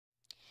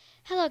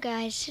Hello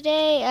guys,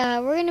 today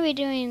we're going to be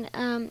doing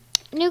a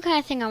new kind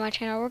of thing on my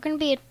channel. We're going to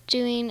be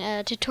doing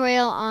a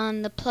tutorial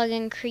on the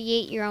plugin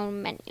Create Your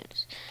Own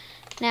Menus.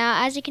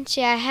 Now as you can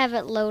see I have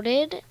it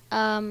loaded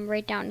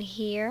right down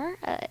here,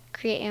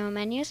 Create Your Own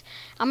Menus.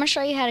 I'm going to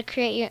show you how to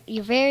create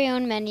your very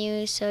own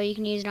menu so you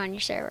can use it on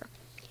your server.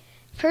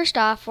 First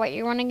off, what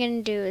you're going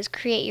to do is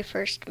create your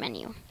first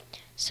menu.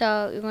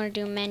 So you're going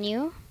to do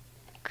Menu,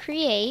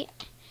 Create,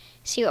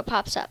 see what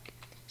pops up.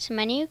 So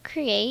menu,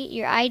 create,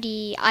 your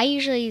ID, I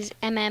usually use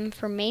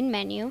for main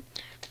menu.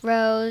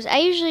 Rows, I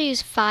usually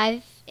use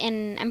 5,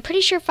 and I'm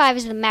pretty sure 5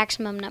 is the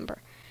maximum number.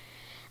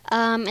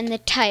 And the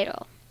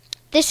title.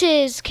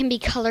 This can be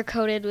color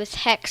coded with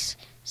hex,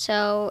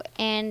 so,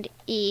 and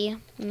E,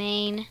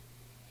 main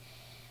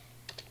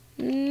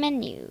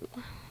menu.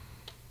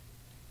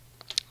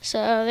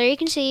 So there you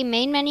can see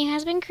main menu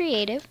has been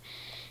created.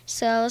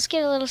 So let's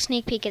get a little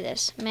sneak peek of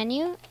this.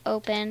 Menu,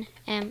 open,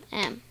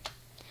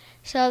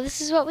 So this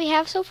is what we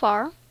have so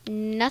far.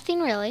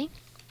 Nothing really.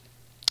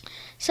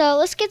 So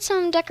let's get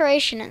some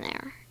decoration in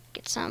there.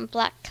 Get some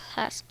black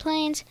class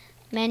planes.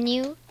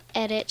 Menu,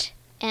 edit,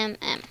 And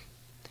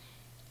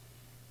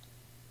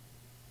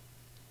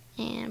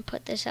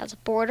put this as a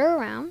border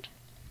around.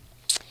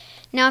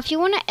 Now if you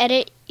want to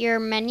edit your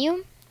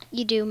menu,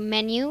 you do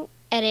menu,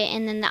 edit,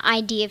 and then the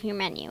ID of your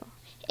menu.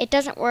 It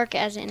does not work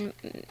as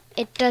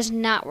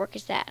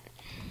that.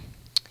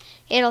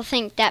 It'll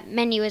think that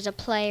menu is a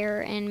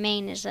player and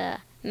main is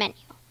a menu.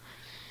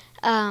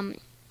 So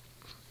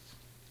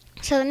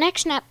the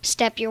next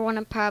step you want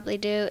to probably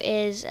do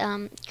is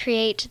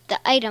create the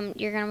item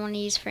you're going to want to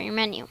use for your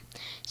menu.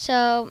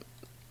 So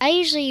I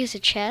usually use a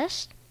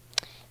chest.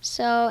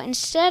 So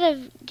instead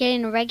of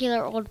getting a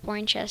regular old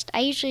boring chest, I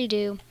usually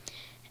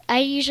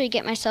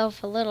get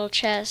myself a little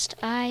chest.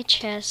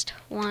 chest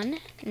 1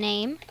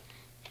 name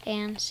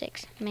and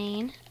 6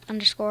 main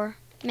 _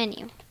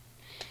 menu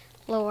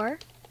lower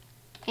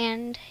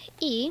and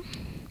E,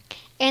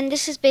 and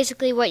this is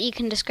basically what you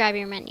can describe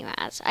your menu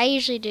as. I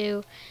usually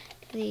do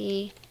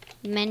the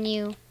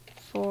menu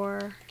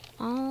for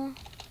all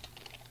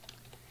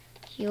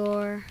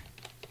your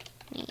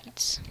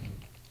needs.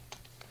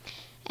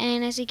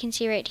 And as you can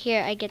see right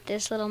here, I get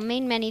this little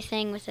main menu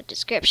thing with a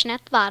description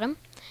at the bottom.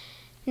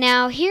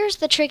 Now here's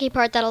the tricky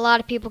part that a lot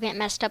of people get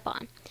messed up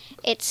on.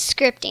 It's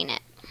scripting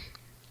it.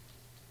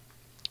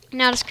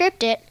 Now to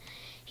script it,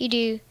 you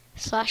do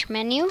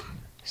 /menu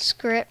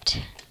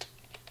script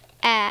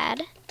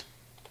add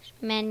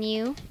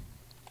menu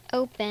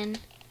open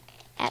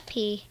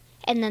 @p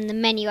and then the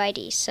menu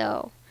ID.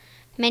 So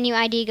menu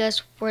ID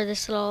goes where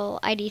this little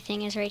ID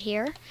thing is right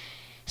here.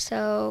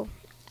 So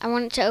I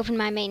want it to open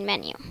my main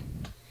menu.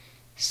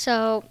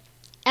 So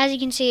as you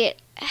can see,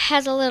 it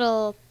has a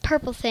little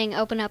purple thing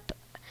open up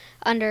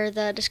under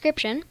the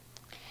description.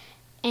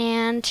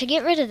 And to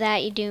get rid of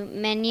that, you do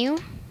menu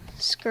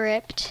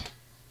script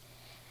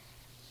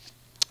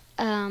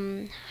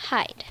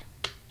hide,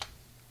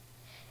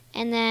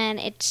 and then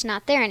it's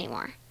not there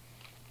anymore.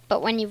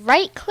 But when you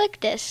right click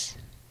this,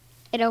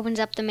 it opens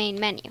up the main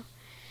menu.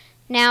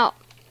 Now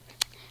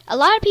a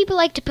lot of people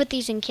like to put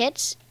these in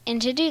kits, and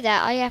to do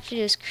that all you have to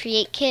do is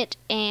create kit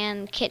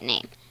and kit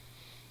name.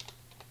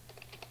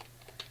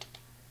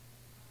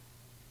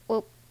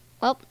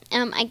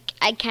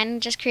 I kind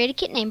of just created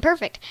kit name.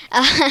 Perfect.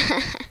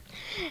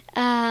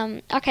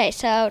 Okay,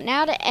 so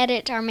now to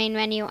edit our main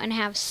menu and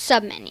have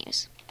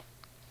submenus.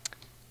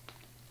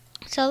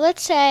 So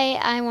let's say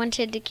I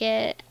wanted to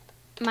get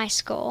my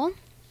skull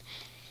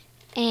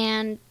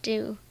and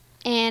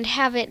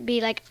have it be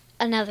like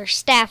another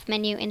staff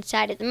menu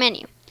inside of the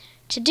menu.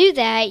 To do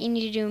that, you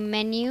need to do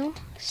menu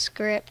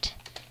script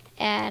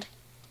add.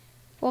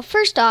 Well,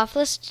 first off,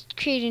 let's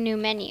create a new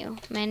menu.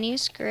 Menu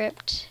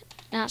script,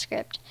 not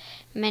script.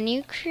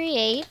 Menu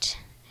create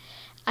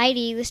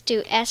ID. Let's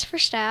do S for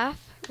staff,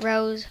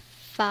 rows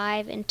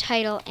 5, and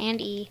title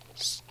and E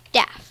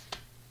staff.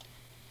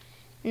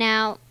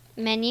 Now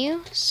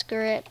menu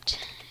script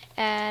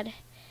add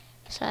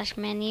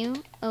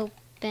 /menu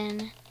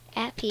open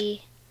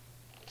 @p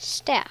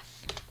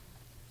staff.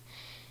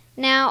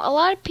 Now a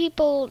lot of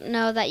people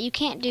know that you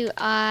can't do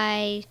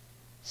I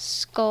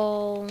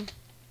skull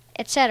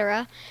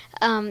etc.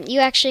 You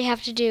actually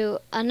have to do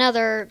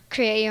another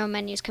create your own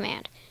menus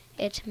command.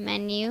 It's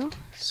menu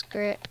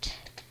script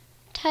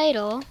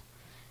title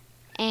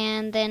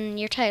and then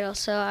your title.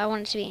 So I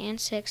want it to be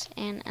and6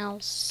 and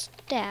L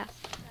staff.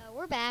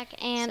 We're back,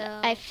 and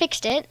I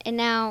fixed it, and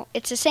now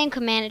it's the same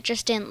command, it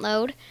just didn't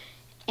load.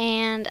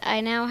 And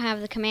I now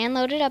have the command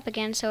loaded up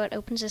again, so it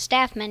opens the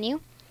staff menu.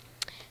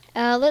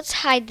 Let's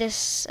hide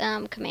this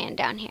command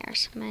down here.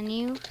 So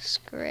menu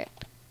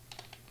script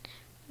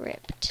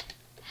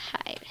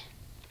hide.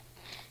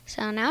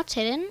 So now it's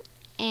hidden,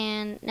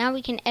 and now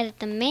we can edit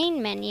the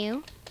main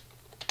menu.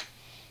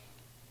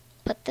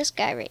 Put this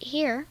guy right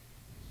here,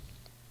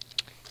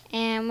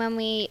 and when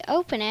we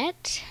open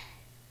it,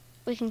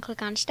 we can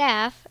click on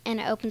staff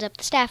and it opens up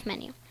the staff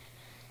menu.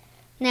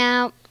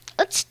 Now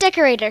let's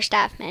decorate our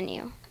staff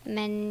menu.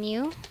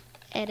 Menu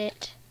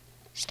edit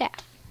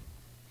staff.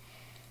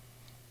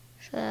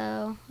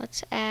 So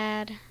let's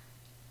add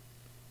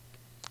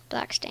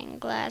black stained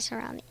glass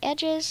around the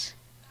edges.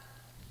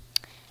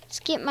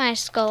 Skip my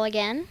skull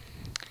again,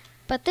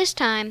 but this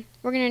time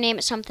we're going to name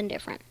it something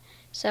different.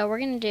 So we're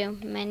going to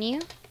do menu,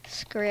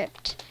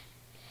 script,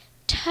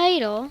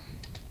 title,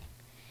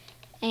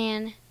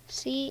 and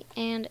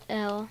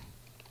C&L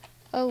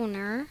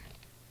owner,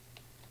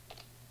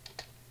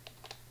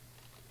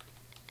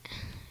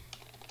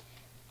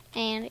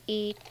 and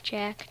E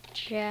Jack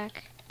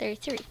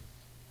 33.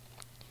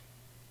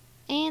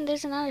 And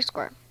there's an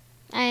underscore.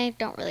 I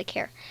don't really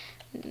care.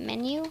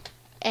 Menu,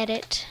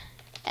 edit,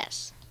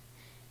 S.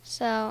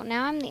 So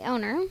now I'm the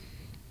owner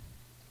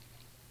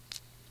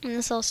in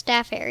this little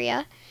staff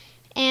area,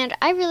 and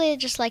I really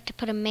just like to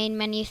put a main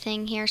menu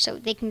thing here so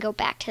they can go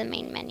back to the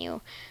main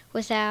menu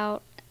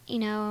without, you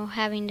know,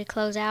 having to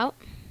close out.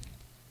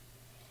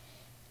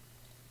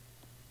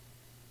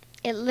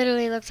 It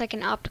literally looks like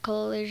an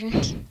optical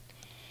illusion.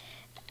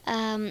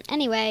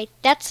 Anyway,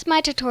 that's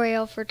my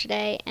tutorial for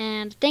today,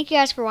 and thank you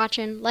guys for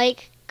watching.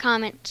 Like,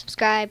 comment,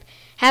 subscribe.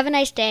 Have a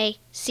nice day.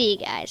 See you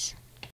guys.